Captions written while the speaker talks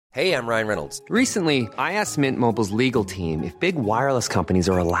Hey, I'm Ryan Reynolds. Recently, I asked Mint Mobile's legal team if big wireless companies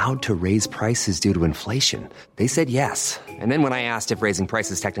are allowed to raise prices due to inflation. They said yes. And then when I asked if raising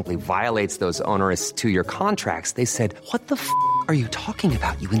prices technically violates those onerous two-year contracts, they said, "What the f*** are you talking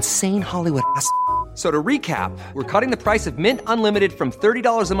about, you insane Hollywood ass?" So to recap, we're cutting the price of Mint Unlimited from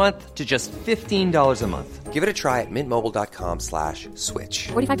 $30 a month to just $15 a month. Give it a try at mintmobile.com/switch.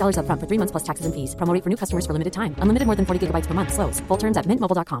 $45 up front for 3 months plus taxes and fees. Promo rate for new customers for limited time. Unlimited more than 40 gigabytes per month. Slows full terms at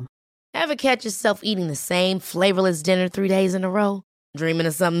mintmobile.com. Ever catch yourself eating the same flavorless dinner 3 days in a row? Dreaming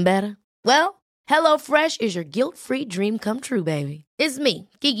of something better? Well, HelloFresh is your guilt-free dream come true, baby. It's me,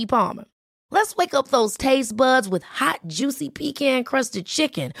 Keke Palmer. Let's wake up those taste buds with hot, juicy pecan-crusted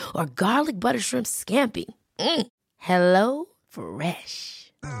chicken or garlic butter shrimp scampi. Hello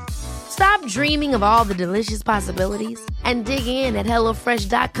Fresh. Stop dreaming of all the delicious possibilities and dig in at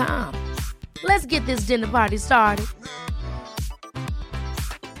HelloFresh.com. Let's get this dinner party started.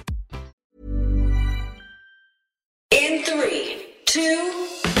 In 3, 2,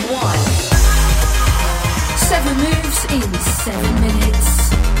 1. 7 moves in 7 minutes.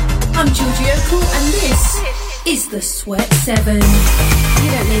 I'm Georgie O'Cool and this is the Sweat 7.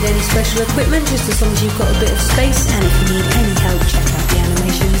 You don't need any special equipment, just as long as you've got a bit of space, and if you need any help, check out the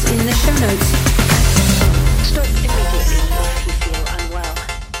animations in the show notes. Stop immediately if you feel unwell.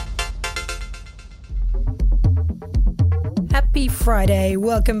 Happy Friday.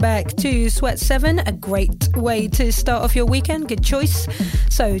 Welcome back to Sweat 7, a great way to start off your weekend. Good choice.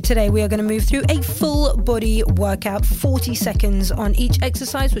 So today we are going to move through a full body workout, 40 seconds on each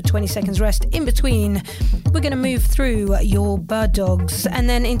exercise with 20 seconds rest in between. We're going to move through your bird dogs and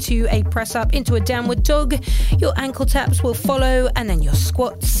then into a press up, into a downward dog. Your ankle taps will follow, and then your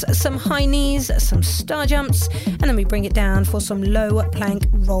squats, some high knees, some star jumps, and then we bring it down for some low plank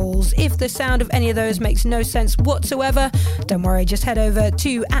rolls. If the sound of any of those makes no sense whatsoever, don't worry, just head over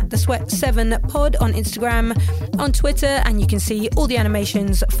to @thesweat7pod on Instagram, on Twitter, and you can see all the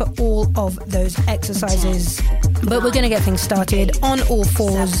animations for all of those exercises. But we're going to get things started on all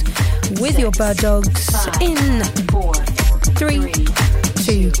fours with your bird dogs in 3,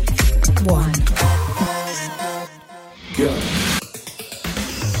 2, 1. Go.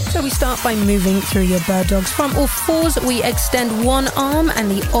 So we start by moving through your bird dogs. From all fours, we extend one arm and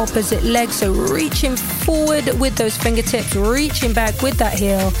the opposite leg. So reaching forward with those fingertips, reaching back with that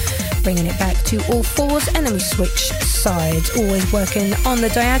heel, bringing it back to all fours, and then we switch sides. Always working on the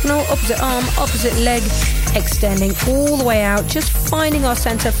diagonal, opposite arm, opposite leg, extending all the way out, just finding our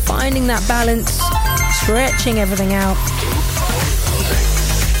center, finding that balance, stretching everything out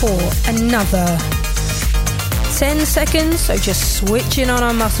for another 10 seconds, so just switching on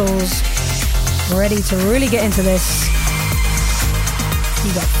our muscles, ready to really get into this.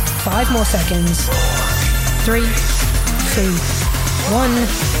 You got 5 more seconds. 3, 2, 1.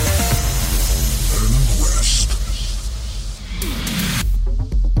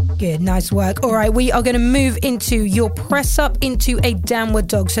 Good, nice work. All right, we are going to move into your press up into a downward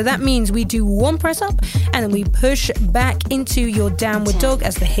dog. So that means we do one press up and then we push back into your downward dog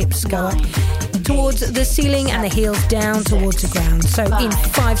as the hips go up towards the ceiling and the heels down towards the ground. So in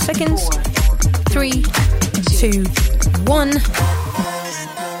 5 seconds, 3, 2, 1.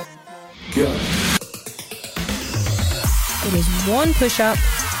 Go. It is one push up,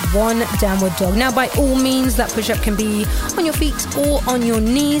 one downward dog. Now, by all means, that push up can be on your feet or on your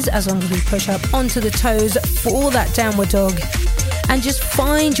knees, as long as we push up onto the toes for that downward dog. And just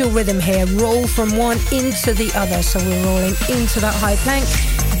find your rhythm here. Roll from one into the other. So we're rolling into that high plank,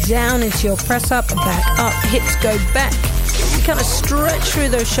 down into your press up, back up, hips go back. We kind of stretch through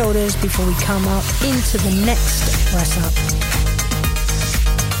those shoulders before we come up into the next press up.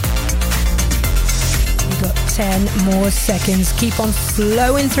 We've got 10 more seconds. Keep on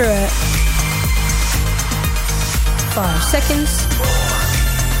flowing through it. 5 seconds.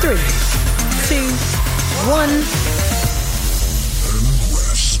 3, 2, 1.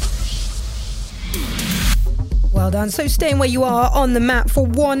 Well done. So staying where you are on the mat for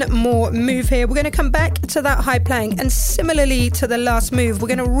one more move here. We're going to come back to that high plank, and similarly to the last move, we're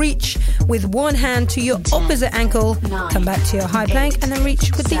going to reach with one hand to your opposite ankle, come back to your high plank, and then reach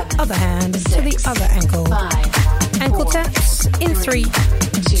with the other hand to the other ankle. Ankle taps in 3,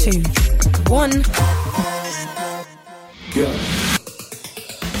 2, 1. Go.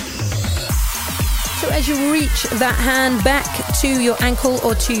 So as you reach that hand back to your ankle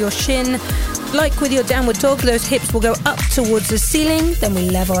or to your shin, like with your downward dog, those hips will go up towards the ceiling. Then we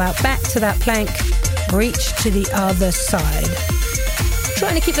level out back to that plank, reach to the other side.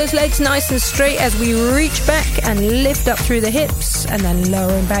 Trying to keep those legs nice and straight as we reach back and lift up through the hips, and then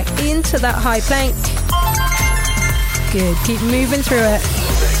lowering back into that high plank. Good, keep moving through it.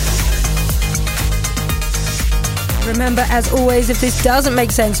 Remember, as always, if this doesn't make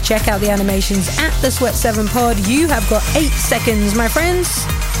sense, check out the animations at the Sweat 7 Pod. You have got 8 seconds, my friends.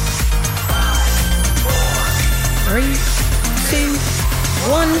 3, 2,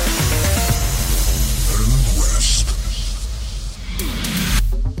 1.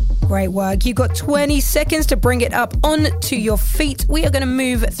 Great work. You got 20 seconds to bring it up onto your feet. We are going to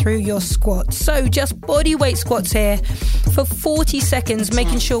move through your squats. So just body weight squats here for 40 seconds,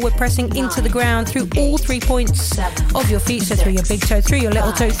 making sure we're pressing into the ground through all 3 points of your feet. So through your big toe, through your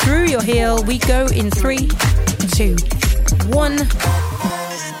little toe, through your heel. We go in 3, 2, 1.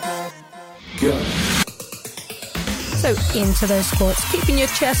 Go. So into those squats, keeping your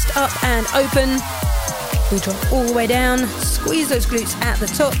chest up and open. We drop all the way down, squeeze those glutes at the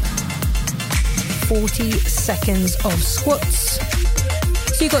top. 40 seconds of squats.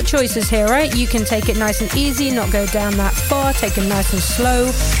 So you've got choices here, right? You can take it nice and easy, not go down that far, take it nice and slow,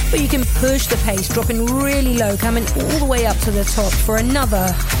 but you can push the pace, dropping really low, coming all the way up to the top for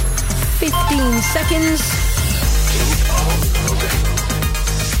another 15 seconds.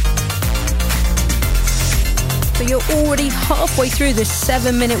 So you're already halfway through this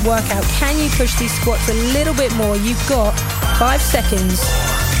 7-minute workout. Can you push these squats a little bit more? You've got 5 seconds.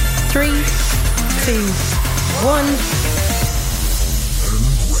 3, 2, 1.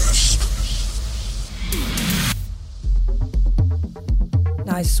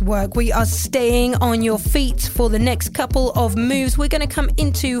 Nice work. We are staying on your feet for the next couple of moves. We're going to come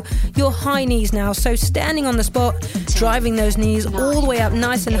into your high knees now. So standing on the spot, driving those knees all the way up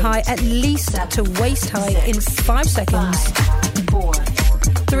nice and high, at least to waist height in 5 seconds.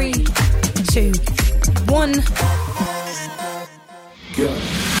 3, 2, 1. Go.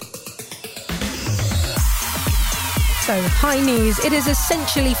 So high knees, it is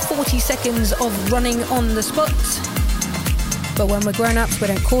essentially 40 seconds of running on the spot. But when we're grown-ups, we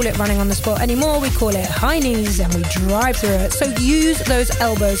don't call it running on the spot anymore. We call it high knees and we drive through it. So use those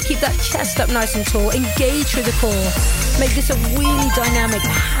elbows. Keep that chest up nice and tall. Engage through the core. Make this a really dynamic,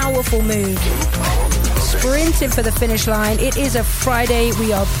 powerful move. Sprinting for the finish line. It is a Friday.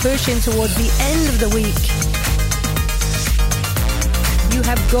 We are pushing towards the end of the week. You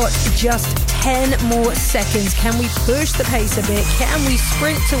have got just 10 more seconds. Can we push the pace a bit? Can we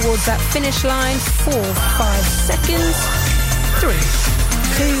sprint towards that finish line? 4, 5 seconds. 3, 2,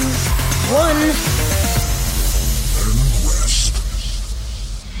 1.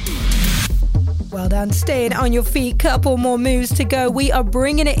 Well done. Staying on your feet. Couple more moves to go. We are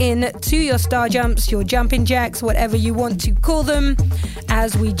bringing it in to your star jumps, your jumping jacks, whatever you want to call them.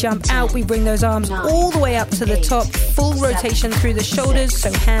 As we jump out, we bring those arms all the way up to the top. Full rotation through the shoulders.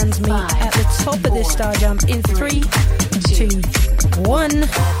 So hands meet at the top of this star jump in 3, 2, 1.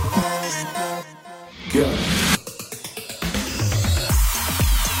 Go.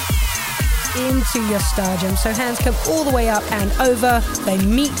 Into your star jump. So hands come all the way up and over. They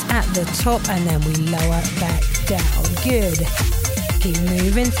meet at the top and then we lower back down. Good. Keep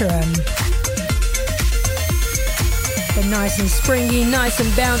moving through them. They're nice and springy, nice and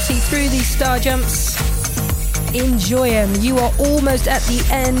bouncy through these star jumps. Enjoy them. You are almost at the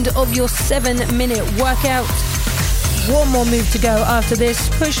end of your 7-minute workout. One more move to go after this.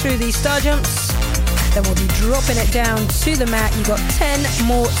 Push through these star jumps. Then we'll be dropping it down to the mat. You've got 10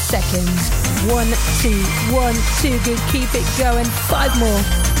 more seconds. 1, 2, 1, 2. Good. Keep it going. 5 more.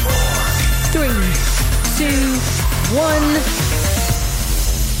 3, 2, 1.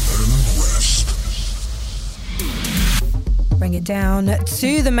 Bring it down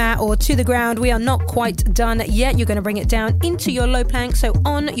to the mat or to the ground. We are not quite done yet. You're going to bring it down into your low plank. So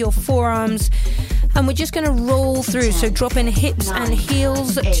on your forearms. And we're just going to roll through. So dropping hips and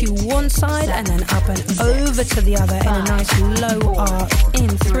heels to one side and then up and over to the other in a nice low arc in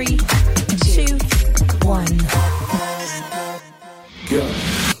 3, 2, 1. Go.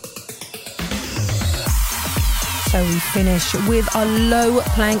 So we finish with our low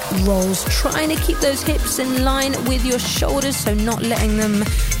plank rolls, trying to keep those hips in line with your shoulders, so not letting them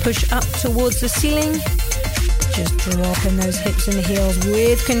push up towards the ceiling. Just dropping those hips and heels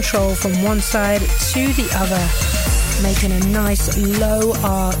with control from one side to the other, making a nice low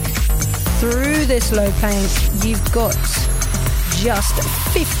arc through this low plank. You've got just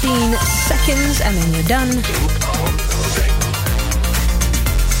 15 seconds and then you're done.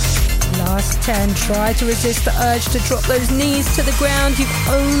 Last 10. Try to resist the urge to drop those knees to the ground. You've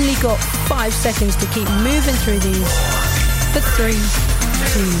only got 5 seconds to keep moving through these. For 3, 2,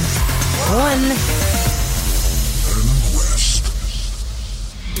 1.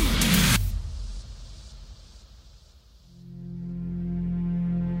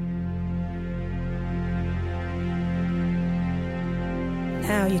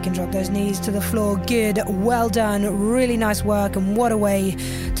 Now you you can drop those knees to the floor. Good. Well done. Really nice work. And what a way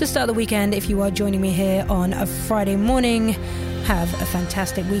to start the weekend if you are joining me here on a Friday morning. Have a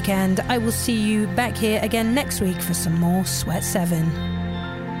fantastic weekend. I will see you back here again next week for some more Sweat 7.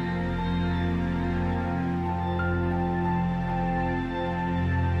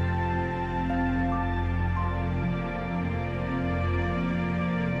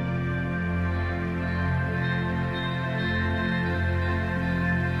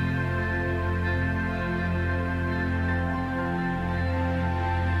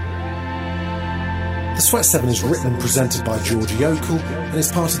 The Sweat 7 is written and presented by Georgie Yokel and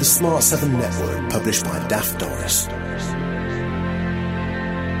is part of the Smart 7 network, published by Daft Doris.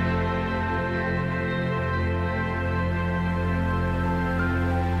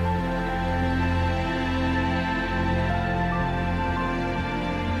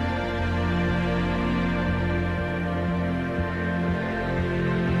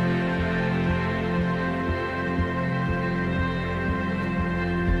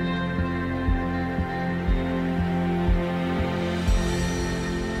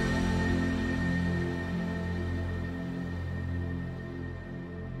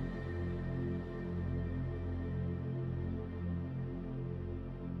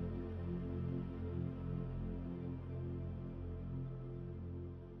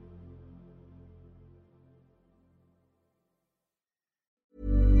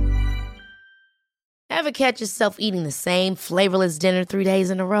 Ever catch yourself eating the same flavorless dinner 3 days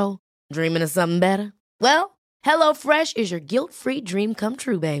in a row? Dreaming of something better? Well, HelloFresh is your guilt-free dream come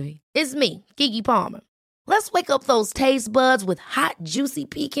true, baby. It's me, Keke Palmer. Let's wake up those taste buds with hot, juicy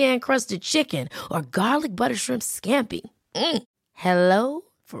pecan-crusted chicken or garlic butter shrimp scampi. Hello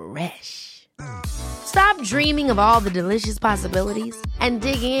Fresh. Stop dreaming of all the delicious possibilities and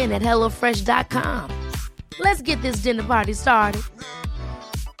dig in at HelloFresh.com. Let's get this dinner party started.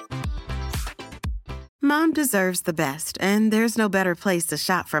 Mom deserves the best, and there's no better place to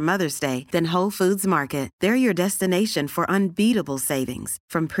shop for Mother's Day than Whole Foods Market. They're your destination for unbeatable savings,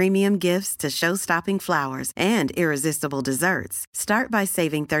 from premium gifts to show-stopping flowers and irresistible desserts. Start by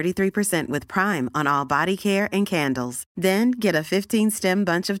saving 33% with Prime on all body care and candles. Then get a 15-stem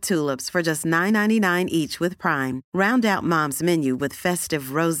bunch of tulips for just $9.99 each with Prime. Round out Mom's menu with festive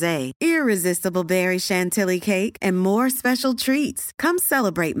rosé, irresistible berry chantilly cake, and more special treats. Come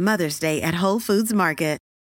celebrate Mother's Day at Whole Foods Market.